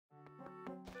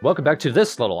Welcome back to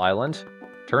this little island.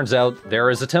 Turns out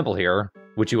there is a temple here,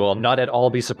 which you will not at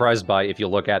all be surprised by if you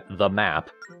look at the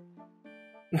map.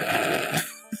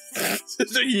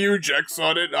 There's a huge X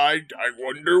on it. I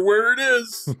wonder where it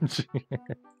is.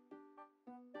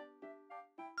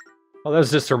 Well, that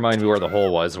was just to remind me where the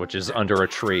hole was, which is under a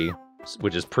tree,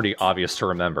 which is pretty obvious to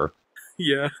remember.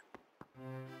 Yeah.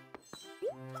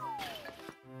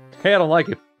 Hey, I don't like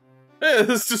it. Hey,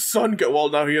 this is son go. Well,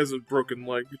 now he has a broken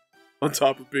leg, on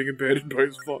top of being abandoned by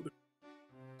his father.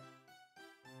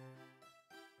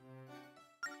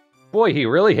 Boy, he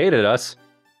really hated us.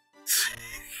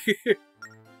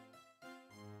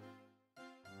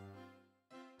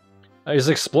 He's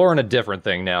exploring a different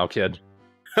thing now, kid.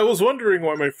 I was wondering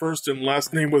why my first and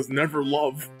last name was Never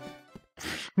Love.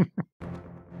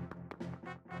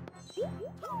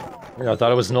 I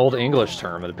thought it was an old English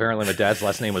term, but apparently my dad's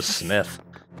last name was Smith.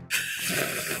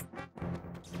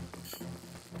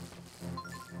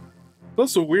 It's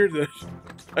also weird that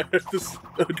I have this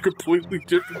a completely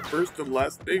different first and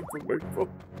last name from my phone.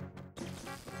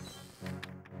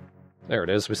 There it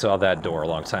is. We saw that door a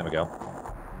long time ago.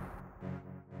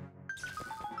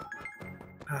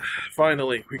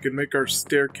 Finally, we can make our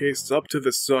staircase up to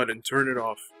the sun and turn it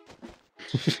off.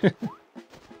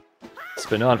 It's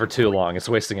been on for too long. It's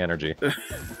wasting energy.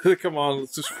 Come on,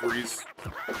 let's just freeze.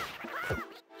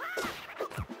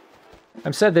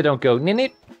 I'm sad they don't go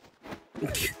nit.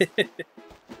 They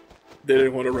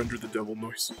didn't want to render the devil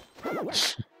noise.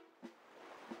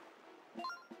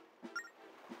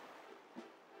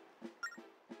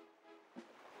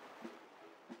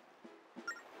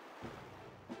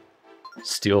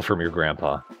 Steal from your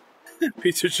grandpa.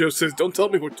 Pizza Joe says, don't tell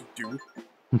me what to do.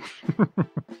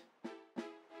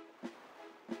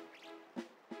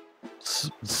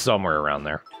 Somewhere around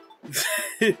there.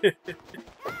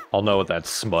 I'll know what that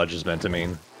smudge is meant to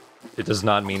mean. It does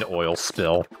not mean oil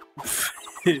spill.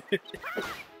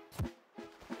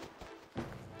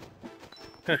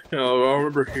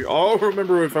 I'll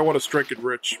remember if I want to strike it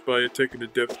rich by taking a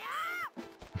dip.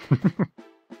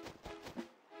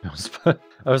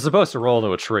 I was supposed to roll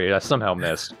into a tree. I somehow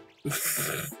missed.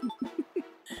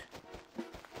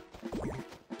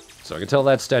 So I can tell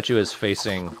that statue is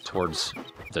facing towards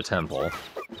the temple.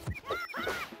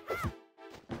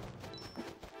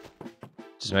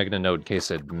 Just making a note in case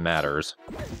it matters.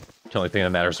 The only thing that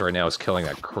matters right now is killing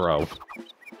that crow.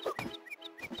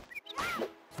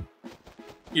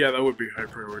 Yeah, that would be high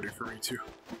priority for me too.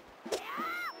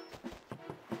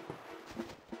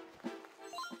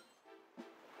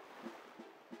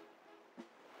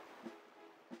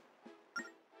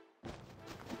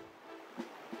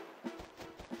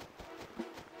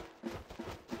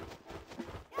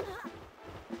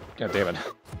 God damn it.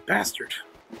 Bastard.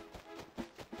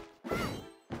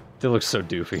 They look so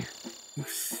doofy.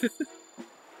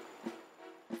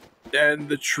 And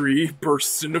the tree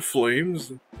bursts into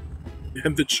flames,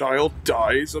 and the child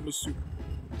dies, I'm assuming.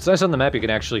 It's nice on the map you can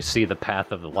actually see the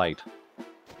path of the light.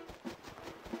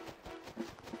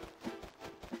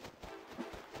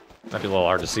 Might be a little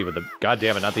hard to see with the... God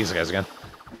damn it, not these guys again.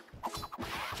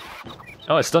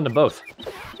 Oh, I stunned them both.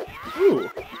 Ooh.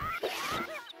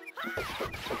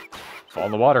 Fall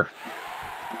in the water.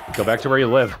 Go back to where you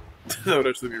live. That would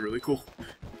actually be really cool.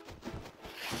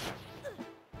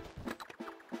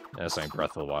 This ain't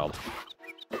Breath of the Wild.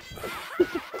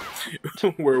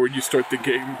 Where when you start the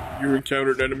game, you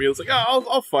encounter an enemy, it's like, oh,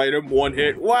 I'll fight him, one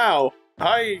hit. Wow,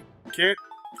 I can't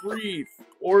breathe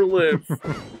or live.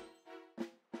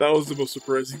 That was the most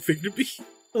surprising thing to me.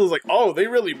 I was like, oh, they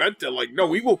really meant it. Like, no,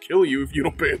 we will kill you if you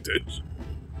don't pay attention.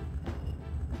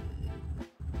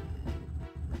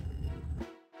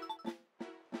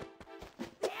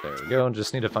 There we go,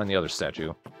 just need to find the other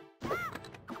statue.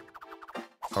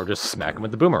 Or just smack him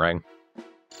with the boomerang.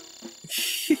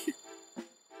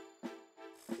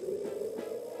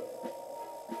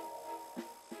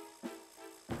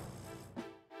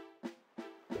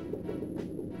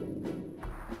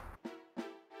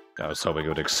 I was hoping it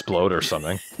would explode or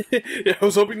something. Yeah, I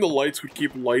was hoping the lights would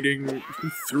keep lighting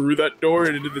through that door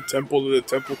and into the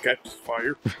temple catches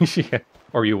fire. Yeah.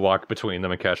 Or you walk between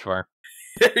them and catch fire.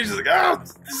 He's just like, ah,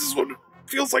 this is what it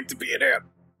feels like to be an ant.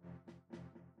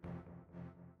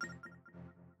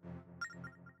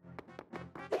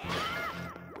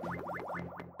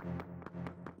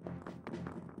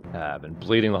 I've been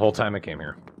bleeding the whole time I came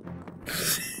here.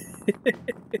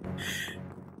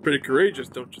 Pretty courageous,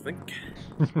 don't you think?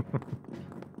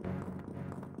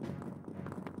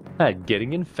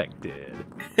 Getting infected.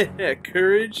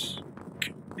 Courage?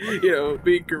 You know,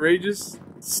 being courageous?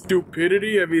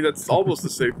 Stupidity? I mean, that's almost the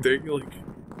same thing. Like,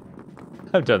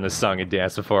 I've done this song and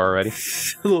dance before already.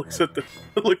 Looked at the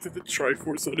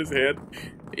Triforce on his hand.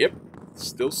 Yep,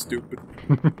 still stupid.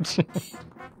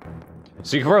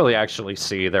 So you can probably actually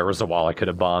see there was a wall I could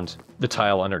have bombed. The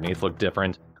tile underneath looked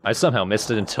different. I somehow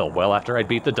missed it until well after I'd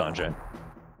beat the dungeon.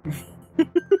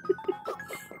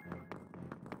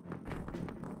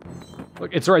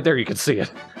 Look, it's right there, you can see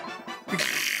it.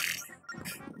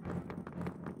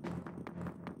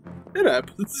 It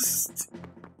happens.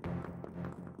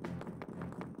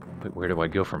 Wait, where do I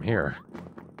go from here?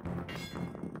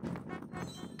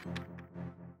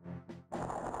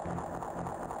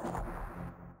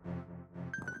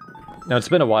 Now, it's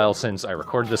been a while since I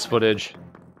recorded this footage.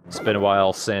 It's been a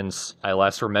while since I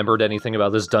last remembered anything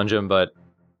about this dungeon, but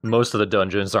most of the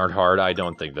dungeons aren't hard. I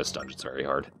don't think this dungeon's very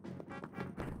hard.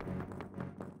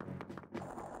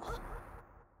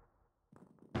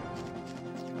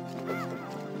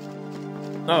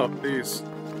 Oh, these.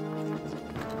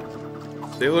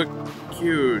 They look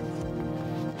cute.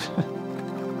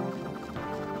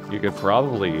 You could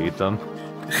probably eat them.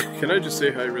 Can I just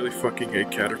say I really fucking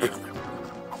hate caterpillar?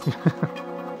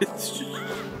 It's just...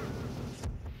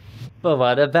 But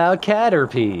what about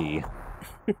Caterpie?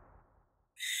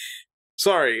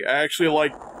 Sorry, I actually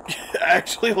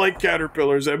like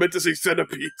caterpillars. I meant to say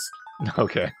centipedes.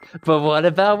 Okay. But what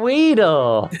about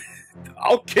Weedle?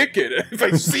 I'll kick it if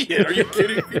I see it. Are you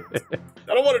kidding me?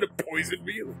 I don't want it to poison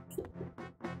me.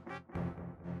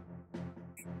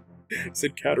 I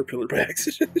said caterpillar by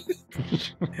accident.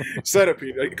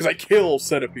 Centipede, because I kill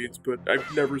centipedes, but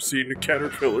I've never seen a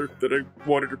caterpillar that I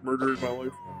wanted to murder in my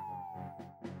life.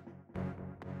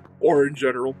 Or in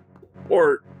general.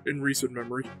 Or in recent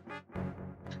memory.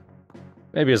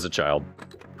 Maybe as a child.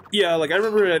 Yeah, like I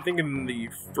remember, I think in the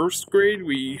first grade,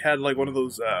 we had like one of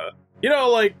those, you know,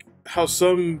 like how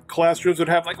some classrooms would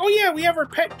have like, oh yeah, we have our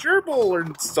pet gerbil or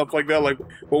stuff like that. Like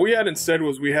what we had instead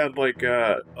was we had like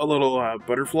a little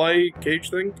butterfly cage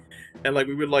thing, and like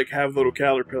we would like have little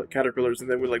caterpillars, and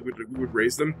then we would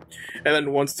raise them, and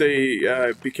then once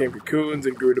they became cocoons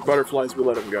and grew into butterflies, we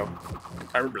let them go.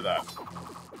 I remember that.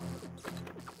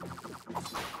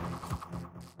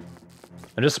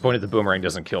 I'm disappointed the boomerang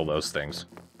doesn't kill those things.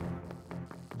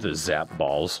 The zap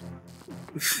balls.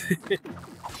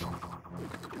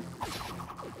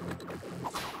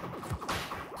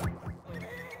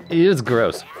 It is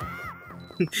gross.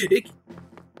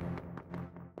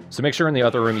 So make sure in the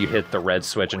other room you hit the red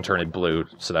switch and turn it blue,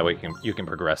 so that way you can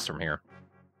progress from here.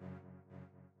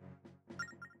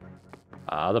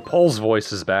 Ah, the Pole's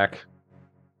voice is back.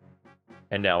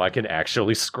 And now I can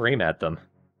actually scream at them.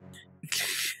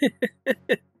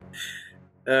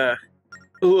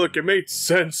 Look, it made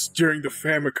sense during the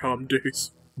Famicom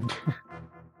days.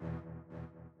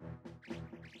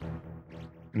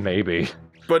 Maybe.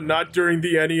 But not during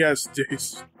the NES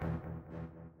days.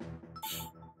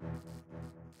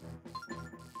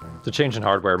 The change in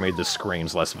hardware made the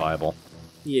screams less viable.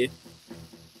 Yeah.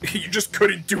 You just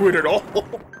couldn't do it at all.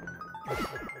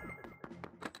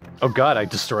 Oh god, I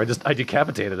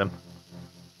decapitated him.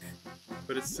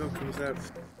 But it still comes out.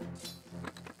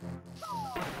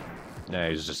 Nah,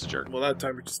 he's just a jerk. Well, that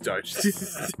time it just died.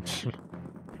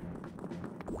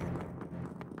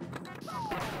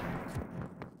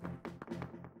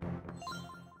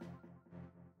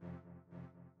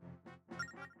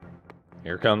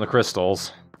 Here come the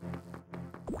crystals.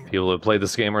 People who play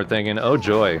this game are thinking, oh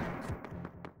joy.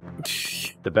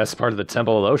 The best part of the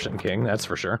Temple of the Ocean King, that's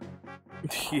for sure.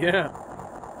 Yeah.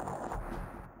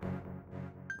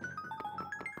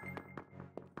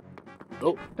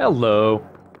 Oh. Hello.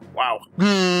 Wow.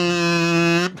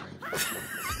 I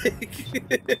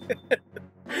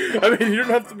mean, you don't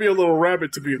have to be a little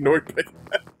rabbit to be annoyed by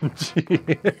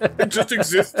that. Just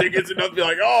existing is enough to be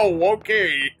like, oh,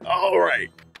 okay, alright.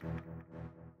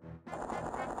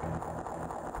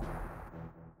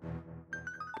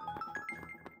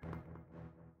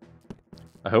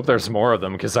 I hope there's more of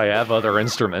them, because I have other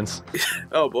instruments.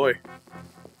 Oh boy.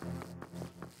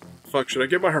 Fuck, should I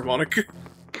get my harmonica?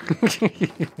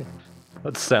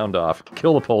 Let's sound off.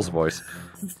 Kill the Pole's voice.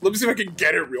 Let me see if I can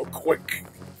get it real quick.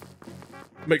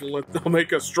 I'll make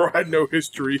a TheStrawhatNO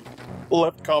history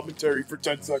left commentary for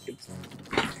 10 seconds.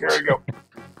 Here we go.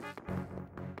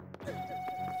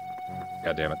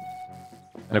 God damn it.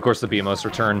 And of course the BMOs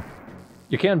return.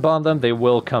 You can bomb them, they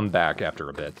will come back after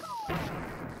a bit.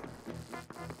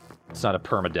 It's not a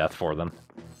permadeath for them.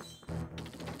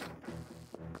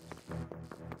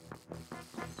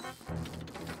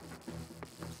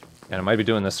 And I might be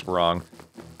doing this wrong.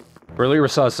 Earlier we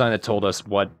saw a sign that told us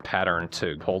what pattern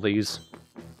to pull these.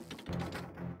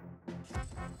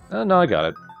 No, I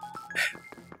got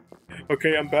it.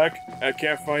 Okay, I'm back. I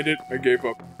can't find it. I gave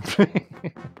up.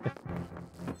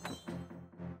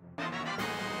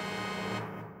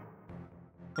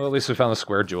 Well, at least we found the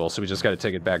square jewel, so we just gotta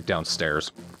take it back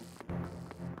downstairs.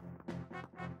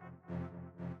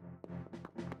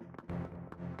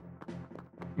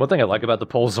 One thing I like about the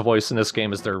Pole's voice in this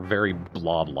game is they're very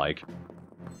blob-like.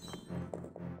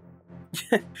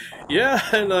 Yeah,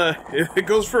 and it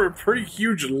goes for a pretty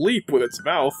huge leap with its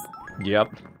mouth.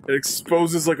 Yep. It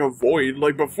exposes like a void.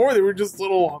 Like before, they were just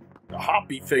little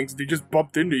hoppy things. They just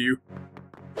bumped into you.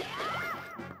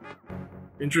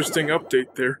 Interesting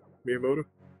update there, Miyamoto.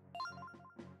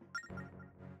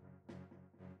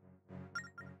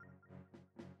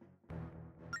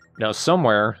 Now,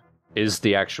 somewhere is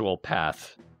the actual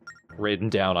path written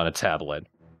down on a tablet.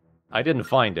 I didn't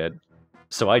find it,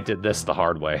 so I did this the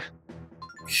hard way.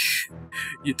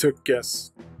 You took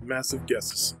massive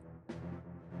guesses.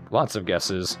 Lots of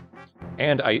guesses.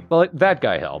 And well, that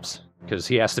guy helps, because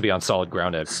he has to be on solid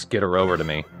ground to skitter over to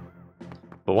me.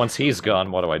 But once he's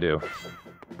gone, what do I do?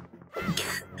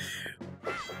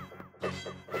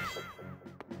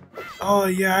 Oh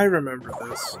yeah, I remember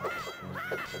this.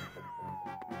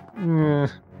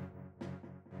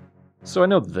 So I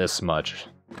know this much,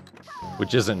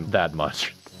 which isn't that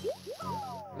much.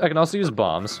 I can also use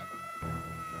bombs.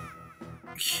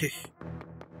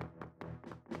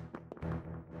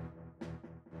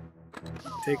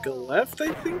 Take a left,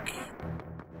 I think?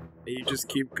 And you just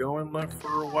keep going left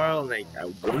for a while, and then at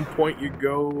one point you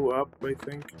go up, I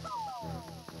think.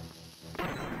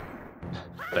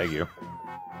 Thank you.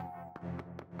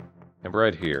 And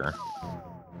right here.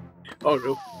 Oh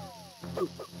no.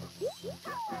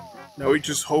 Now we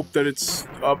just hope that it's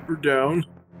up or down.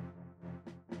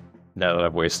 Now that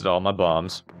I've wasted all my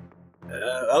bombs.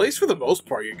 At least for the most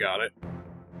part, you got it.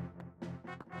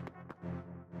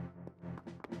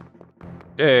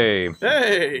 Hey!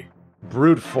 Hey!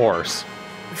 Brute force.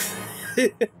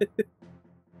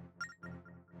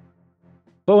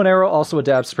 Bow and arrow also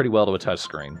adapts pretty well to a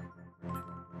touchscreen.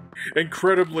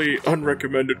 Incredibly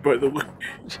unrecommended, by the way.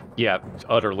 Yeah,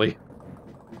 utterly.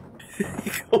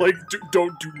 Like,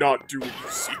 do not do what you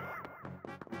see.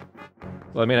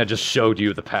 Well, I mean, I just showed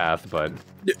you the path, but...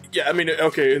 Yeah, I mean,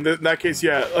 okay, in that case,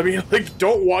 yeah. I mean, like,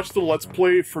 don't watch the Let's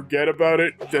Play, forget about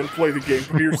it, then play the game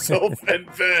for yourself, and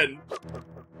then...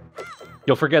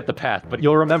 You'll forget the path, but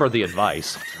you'll remember the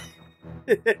advice.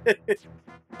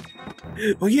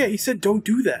 Oh yeah, he said don't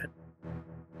do that.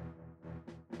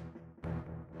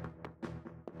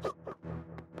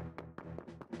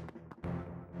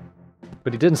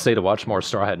 But he didn't say to watch more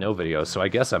TheStrawhatNO videos, so I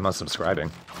guess I'm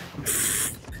unsubscribing.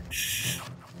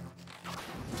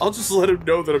 I'll just let him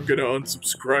know that I'm gonna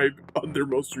unsubscribe on their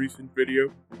most recent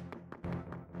video.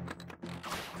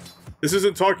 This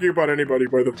isn't talking about anybody,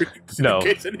 by the way, No. in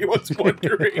case anyone's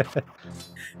wondering.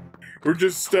 We're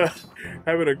just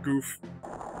having a goof.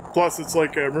 Plus, it's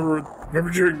like, remember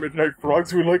during Midnight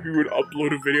Frogs, we would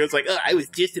upload a video, it's like, oh, I was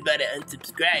just about to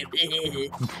unsubscribe.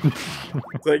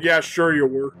 It's like, yeah, sure you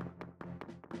were.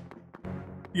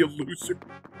 You loser.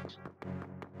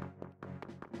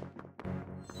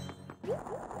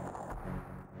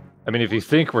 I mean, if you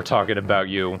think we're talking about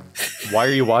you, why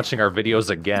are you watching our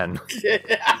videos again?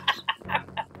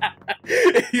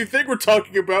 You think we're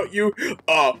talking about you?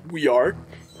 We are.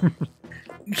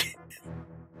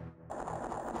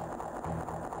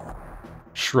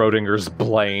 Schrodinger's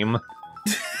blame.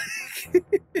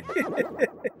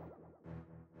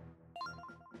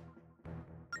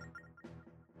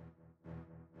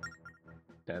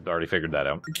 I've already figured that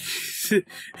out.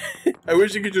 I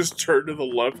wish you could just turn to the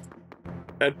left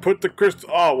and put the crystal.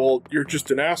 Oh, well, you're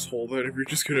just an asshole then if you're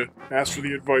just gonna ask for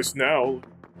the advice now.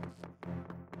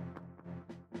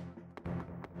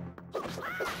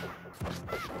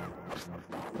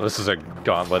 Well, this is a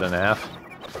gauntlet and a half.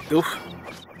 Oof.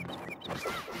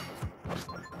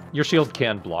 Your shield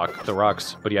can block the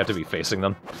rocks, but you have to be facing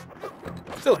them.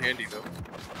 Still handy, though.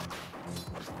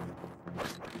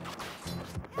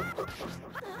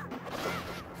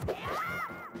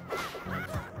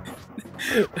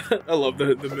 I love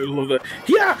the middle of the...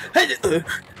 Yeah!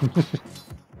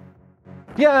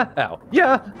 Yeah! Ow!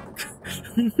 Yeah!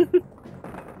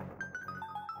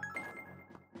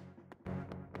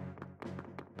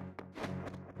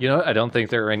 You know, I don't think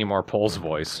there are any more Pole's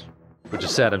voice. Which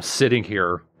is sad, I'm sitting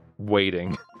here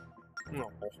waiting. No.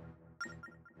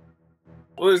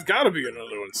 Well, there's gotta be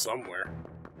another one somewhere.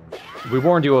 We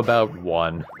warned you about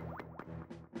one.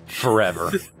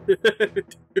 Forever.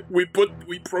 we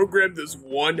programmed this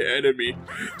one enemy,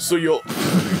 so you'll...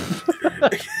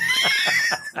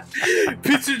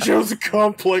 Pizza Joe's a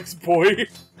complex boy.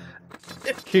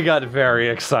 He got very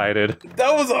excited.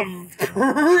 That was a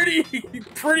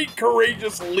pretty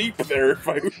courageous leap there, if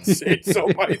I would say so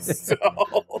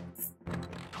myself.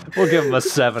 We'll give him a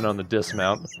 7 on the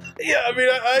dismount. Yeah, I mean,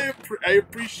 I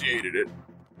appreciated it.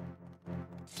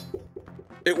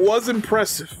 It was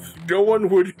impressive. No one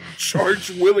would charge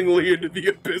willingly into the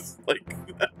abyss like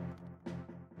that.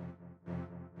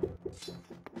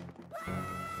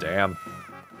 Damn.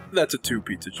 That's a 2,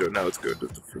 Pizza Joe. Now it's good.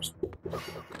 That's the first one.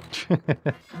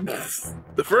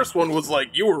 The first one was like,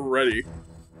 you were ready.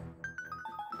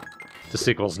 The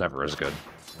sequel's never as good.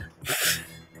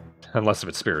 Unless if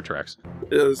it's Spirit Tracks.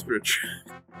 Yeah, that's very true.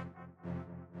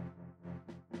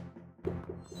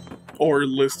 Or a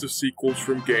list of sequels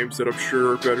from games that I'm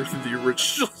sure are better than the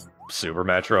original. Super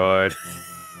Metroid.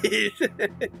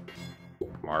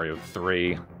 Mario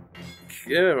 3.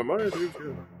 Yeah, Mario 3 is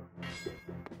good.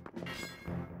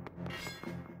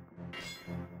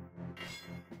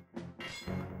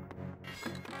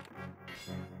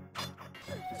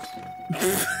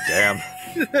 Damn.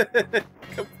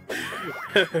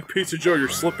 Pizza Joe, you're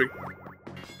slipping.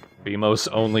 BMOS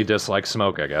only dislike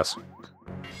smoke, I guess.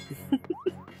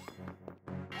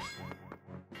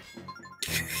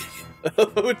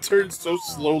 Although it turned so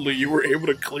slowly, you were able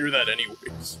to clear that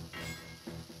anyways.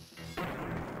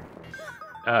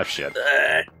 Ah, shit.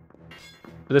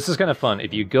 But this is kind of fun.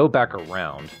 If you go back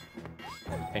around,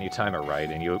 and you time it right,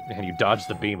 and you dodge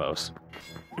the BMOS,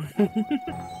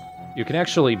 you can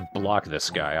actually block this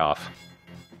guy off.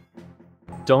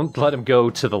 Don't let him go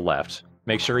to the left.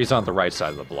 Make sure he's on the right side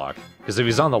of the block. Because if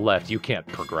he's on the left, you can't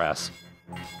progress.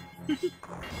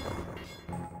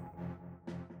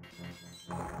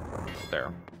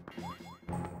 There.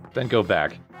 Then go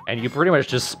back. And you pretty much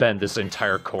just spend this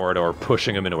entire corridor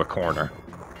pushing him into a corner.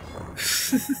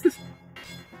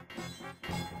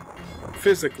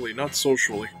 Physically, not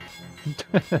socially.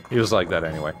 He was like that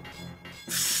anyway.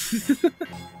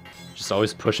 Just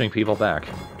always pushing people back.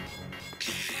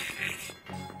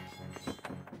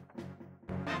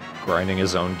 Grinding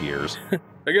his own gears.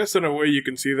 I guess in a way you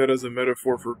can see that as a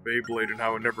metaphor for Beyblade and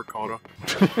how it never caught up.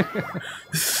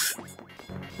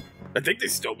 I think they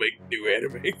still make new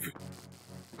anime.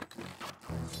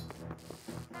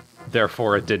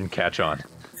 Therefore, it didn't catch on.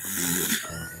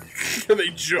 They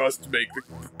just make the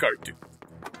cartoon.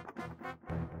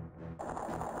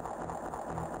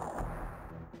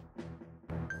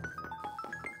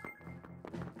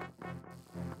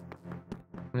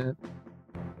 Yeah.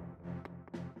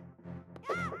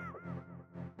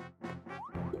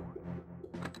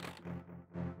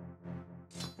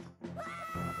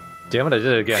 Damn it, I did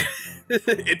it again.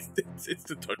 it's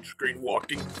the touchscreen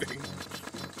walking thing.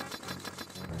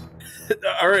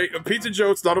 Alright, a Pizza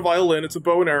Joe, it's not a violin, it's a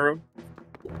bow and arrow.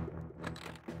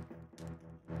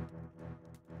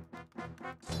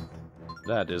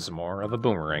 That is more of a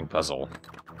boomerang puzzle.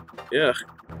 Yeah.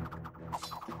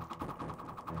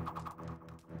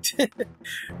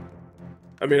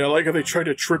 I mean, I like how they try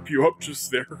to trip you up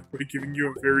just there by giving you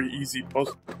a very easy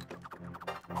puzzle.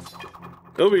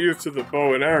 He'll be used to the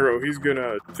bow and arrow, he's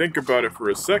gonna think about it for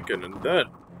a second, and then...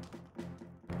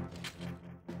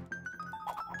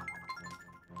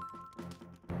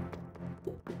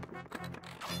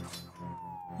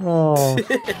 Oh.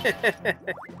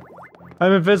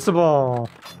 I'm invincible!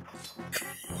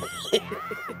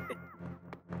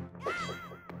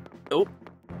 Oh.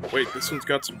 Wait, this one's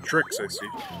got some tricks, I see.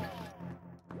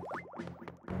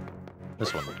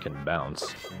 This one can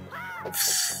bounce.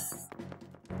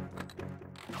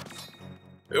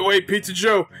 Wait, Pizza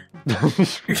Joe!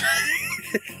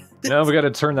 No, we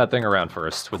gotta turn that thing around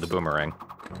first with the boomerang.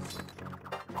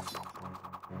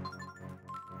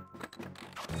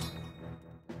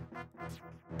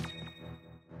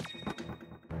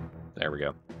 There we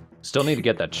go. Still need to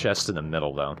get that chest in the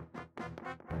middle, though.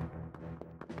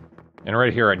 And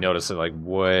right here I noticed it, like,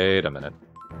 wait a minute.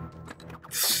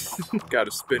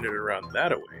 Gotta spin it around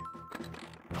that way.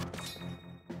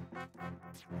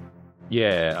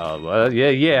 Yeah,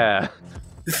 yeah.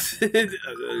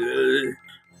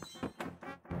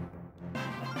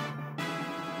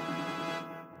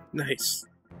 Nice.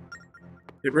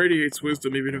 It radiates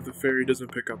wisdom even if the fairy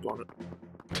doesn't pick up on it.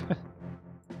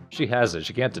 She has it,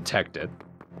 she can't detect it.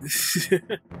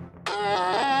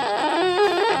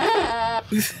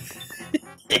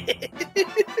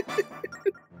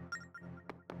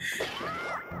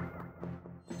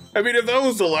 I mean, if that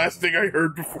was the last thing I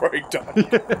heard before I died,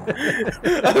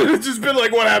 I would have just been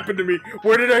like, what happened to me?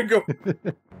 Where did I go?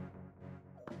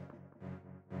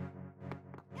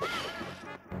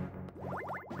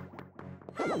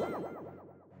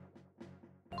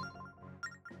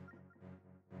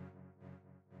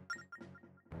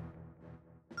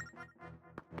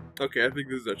 Okay, I think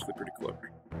this is actually pretty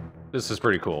clever. This is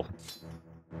pretty cool.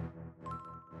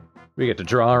 We get to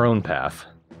draw our own path.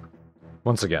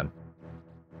 Once again.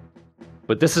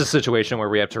 But this is a situation where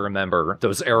we have to remember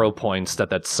those arrow points that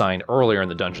that sign earlier in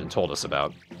the dungeon told us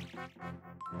about.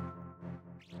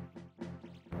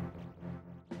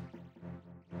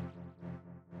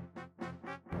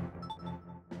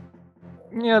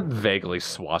 Yeah, vaguely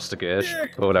swastika-ish,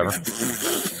 but whatever.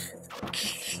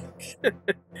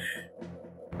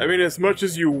 I mean, as much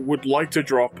as you would like to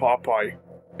draw Popeye,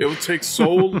 it would take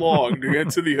so long to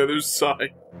get to the other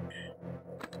side.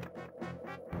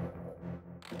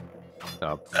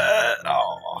 Oh.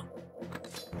 Oh.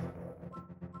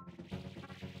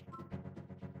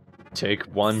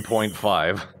 Take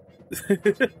 1.5.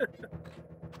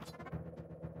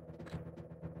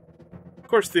 Of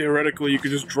course, theoretically, you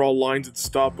could just draw lines and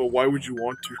stop, but why would you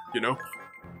want to, you know?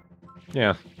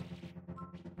 Yeah.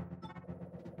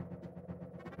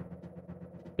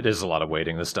 It is a lot of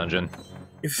waiting, this dungeon.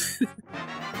 I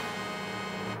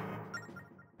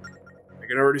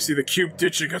can already see the cube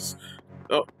ditching us.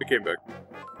 Oh, it came back.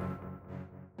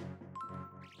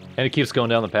 And it keeps going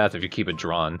down the path if you keep it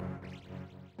drawn.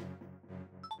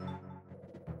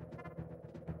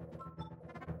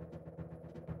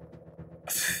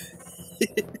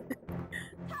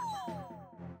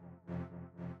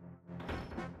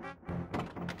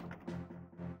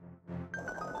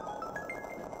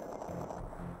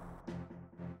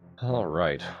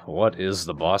 Alright, what is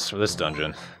the boss for this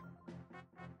dungeon?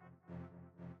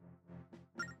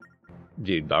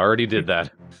 You already did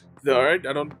that. Alright,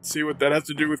 I don't see what that has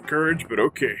to do with courage, but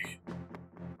okay.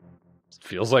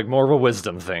 Feels like more of a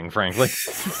wisdom thing, frankly.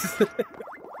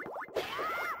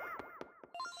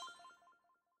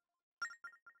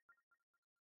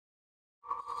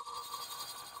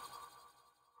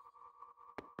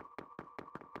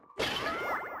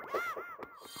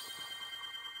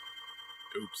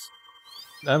 Oops.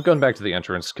 I'm going back to the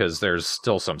entrance because there's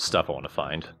still some stuff I want to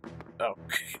find. Oh.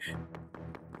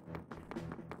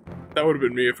 That would have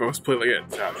been me if I was playing like it.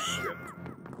 Oh, shit.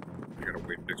 I gotta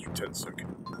wait an extra 10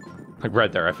 seconds. Like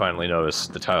right there, I finally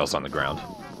noticed the tiles on the ground.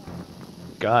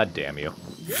 God damn you.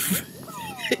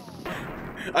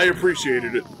 I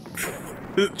appreciated it.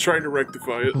 Trying to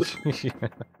rectify it. Yeah.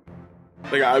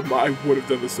 Like, I would have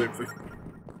done the same thing.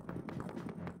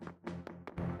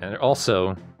 And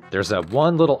also, there's that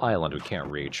one little island we can't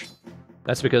reach.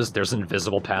 That's because there's an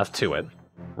invisible path to it.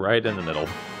 Right in the middle.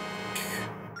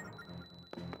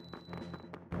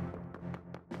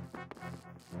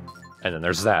 And then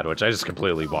there's that, which I just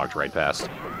completely walked right past.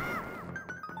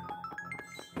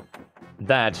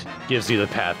 That gives you the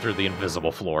path through the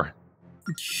invisible floor.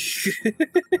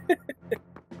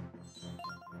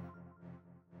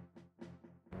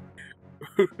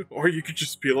 Or you could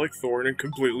just be like Thorn and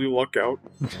completely luck out.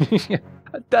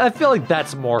 I feel like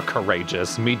that's more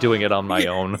courageous, me doing it on my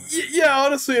own. Yeah,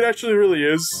 honestly, it actually really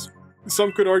is.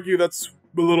 Some could argue that's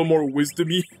a little more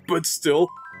wisdom-y, but still.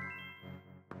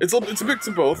 It's a mix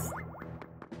of both.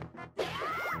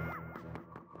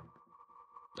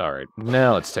 Alright,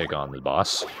 now let's take on the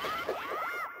boss.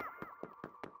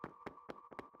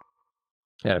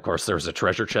 And of course, there's a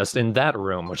treasure chest in that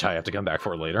room, which I have to come back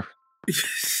for later.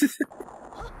 I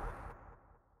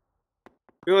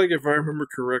feel like if I remember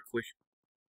correctly.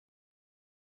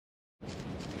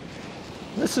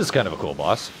 This is kind of a cool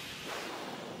boss.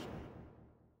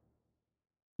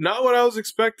 Not what I was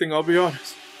expecting, I'll be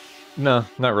honest. No,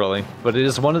 not really. But it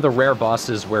is one of the rare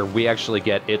bosses where we actually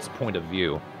get its point of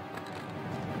view.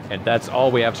 And that's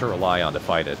all we have to rely on to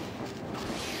fight it.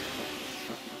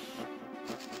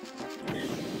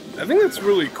 I think that's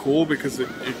really cool because it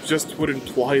just would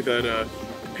imply that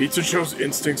Pizza Joe's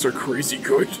instincts are crazy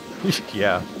good.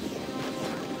 Yeah.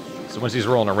 So once he's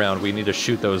rolling around, we need to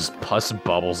shoot those pus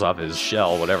bubbles off his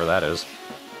shell, whatever that is.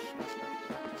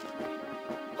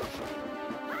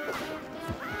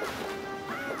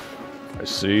 I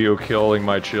see you killing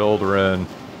my children.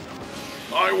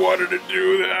 I wanted to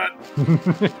do that.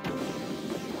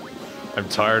 I'm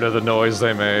tired of the noise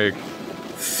they make.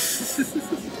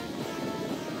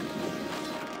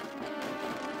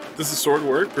 Does the sword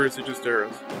work, or is it just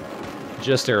arrows?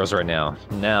 Just arrows right now.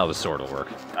 Now the sword will work.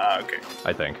 Ah, okay.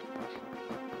 I think.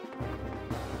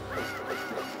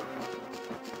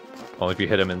 Only if you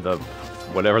hit him in the...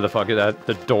 whatever the fuck is that?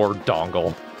 The door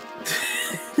dongle.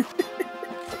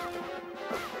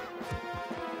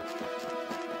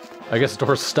 I guess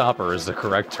door stopper is the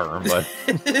correct term, but...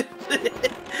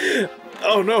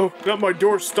 Oh no, not my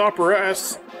door stopper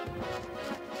ass!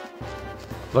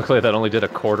 Luckily that only did a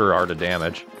quarter art of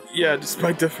damage. Yeah,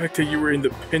 despite the fact that you were in the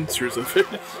pincers of it.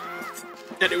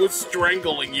 And it was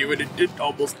strangling you, and it did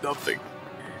almost nothing.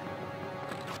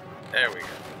 There we go.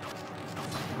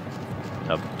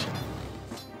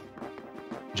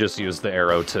 Just use the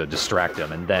arrow to distract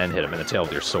him, and then hit him in the tail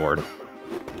with your sword.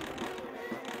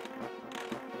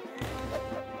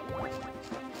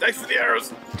 Thanks for the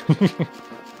arrows!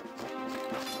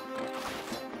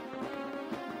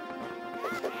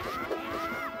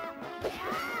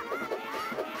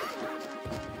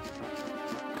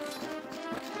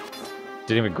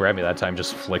 Didn't even grab me that time,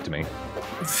 just flicked me.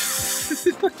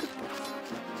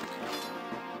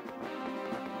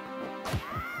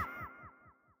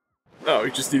 Oh,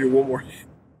 he just needed one more.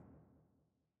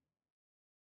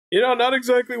 You know, not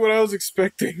exactly what I was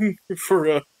expecting for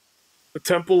a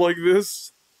temple like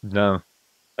this. No.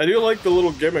 I do like the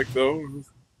little gimmick, though.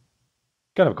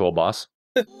 Kind of a cool boss.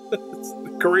 It's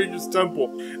the courageous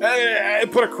temple. Hey,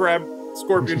 put a crab,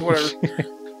 scorpion, whatever.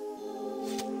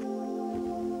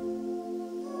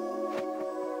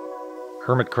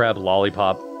 Hermit crab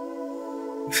lollipop.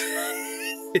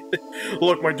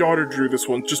 Look, my daughter drew this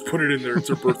one. Just put it in there. It's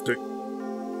her birthday.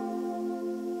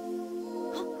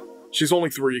 She's only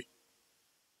 3.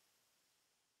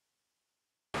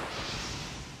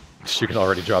 She can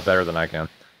already draw better than I can.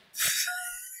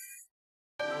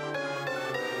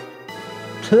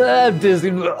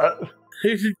 Disney.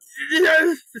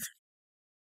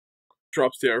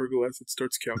 Drops the hourglass and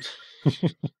starts counting.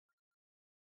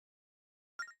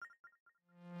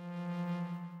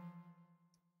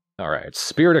 Alright,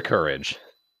 Spirit of Courage.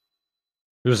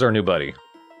 Who's our new buddy?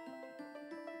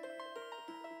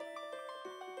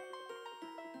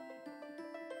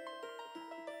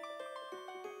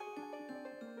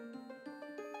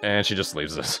 And she just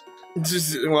leaves us.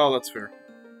 Well, that's fair.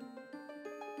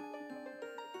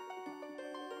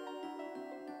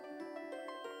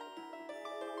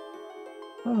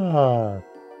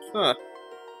 Huh.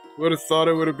 Would have thought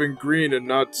it would have been green and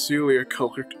not Celia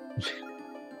colored.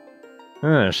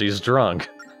 She's drunk.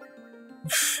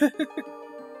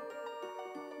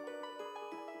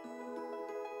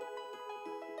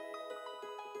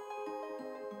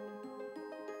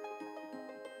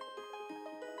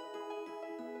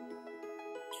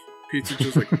 Pizza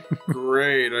just like,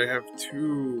 great, I have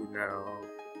 2 now.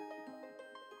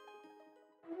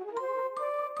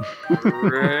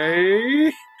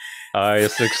 Great. I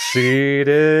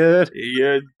succeeded.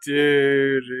 You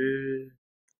did it.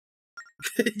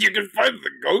 You can find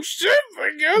the ghost ship, I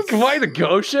guess? Can find the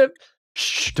ghost ship?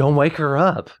 Shh, don't wake her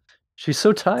up. She's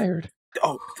so tired.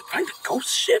 Oh, find the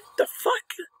ghost ship? The fuck?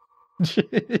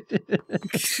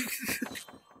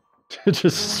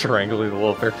 Just strangling the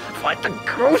little bear. Find the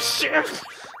ghost ship!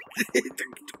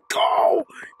 Go!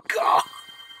 Go!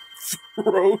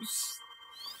 Gross.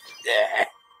 Yeah.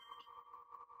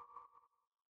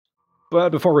 But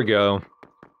before we go,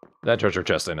 that treasure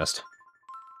chest I missed.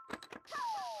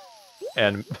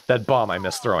 And that bomb I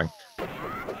missed throwing.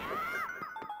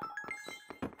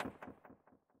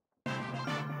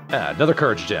 Another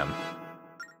courage gem.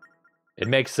 It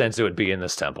makes sense it would be in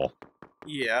this temple.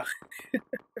 Yeah.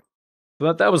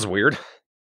 But that was weird.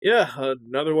 Yeah,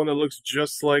 another one that looks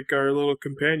just like our little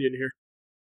companion here.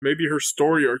 Maybe her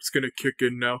story arc's gonna kick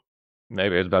in now.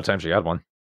 Maybe it's about time she had one.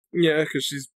 Yeah, because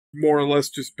she's more or less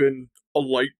just been a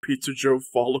light Pizza Joe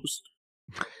follows.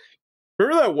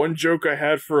 Remember that one joke I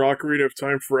had for Ocarina of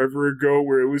Time forever ago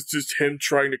where it was just him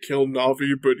trying to kill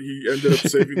Navi, but he ended up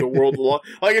saving the world a lot?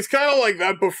 Like, it's kind of like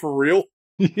that, but for real.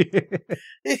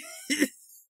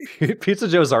 Pizza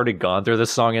Joe's already gone through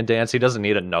this song and dance. He doesn't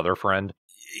need another friend.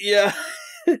 Yeah.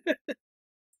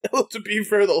 Well, to be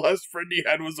fair, the last friend he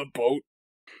had was a boat.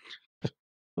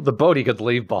 The boat he could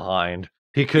leave behind.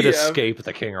 He could escape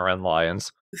the King Ren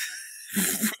Lions.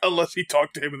 Unless he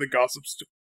talked to him in the gossip store.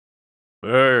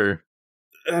 Hey.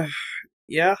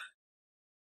 Yeah?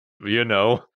 You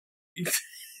know.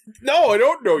 No, I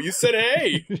don't know. You said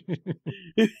hey.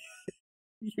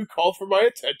 You called for my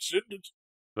attention.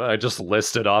 I just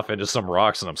listed off into some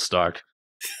rocks and I'm stuck.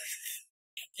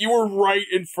 You were right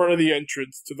in front of the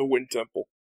entrance to the Wind Temple.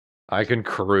 I can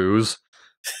cruise.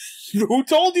 Who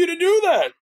told you to do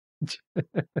that?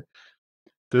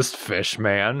 This fish,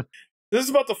 man. This is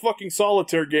about the fucking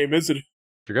solitaire game, isn't it?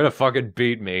 If you're gonna fucking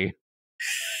beat me,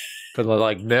 but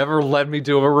like never let me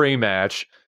do a rematch.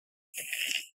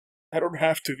 I don't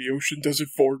have to. The ocean does it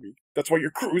for me. That's why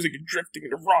you're cruising and drifting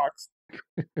into rocks.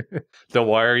 Then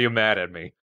why are you mad at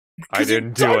me? I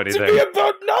didn't do anything. To me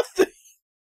about nothing.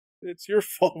 It's your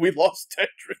fault we lost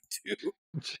Tetra too.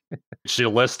 She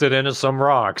listed into some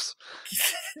rocks.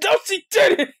 No, she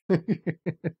didn't!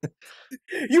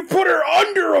 You put her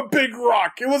under a big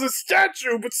rock! It was a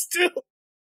statue, but still!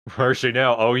 Where's she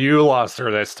now? Oh, you lost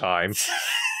her this time.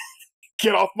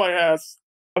 Get off my ass.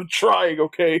 I'm trying,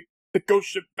 okay? The ghost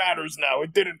ship matters now.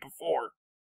 It didn't before.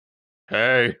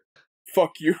 Hey.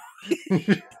 Fuck you.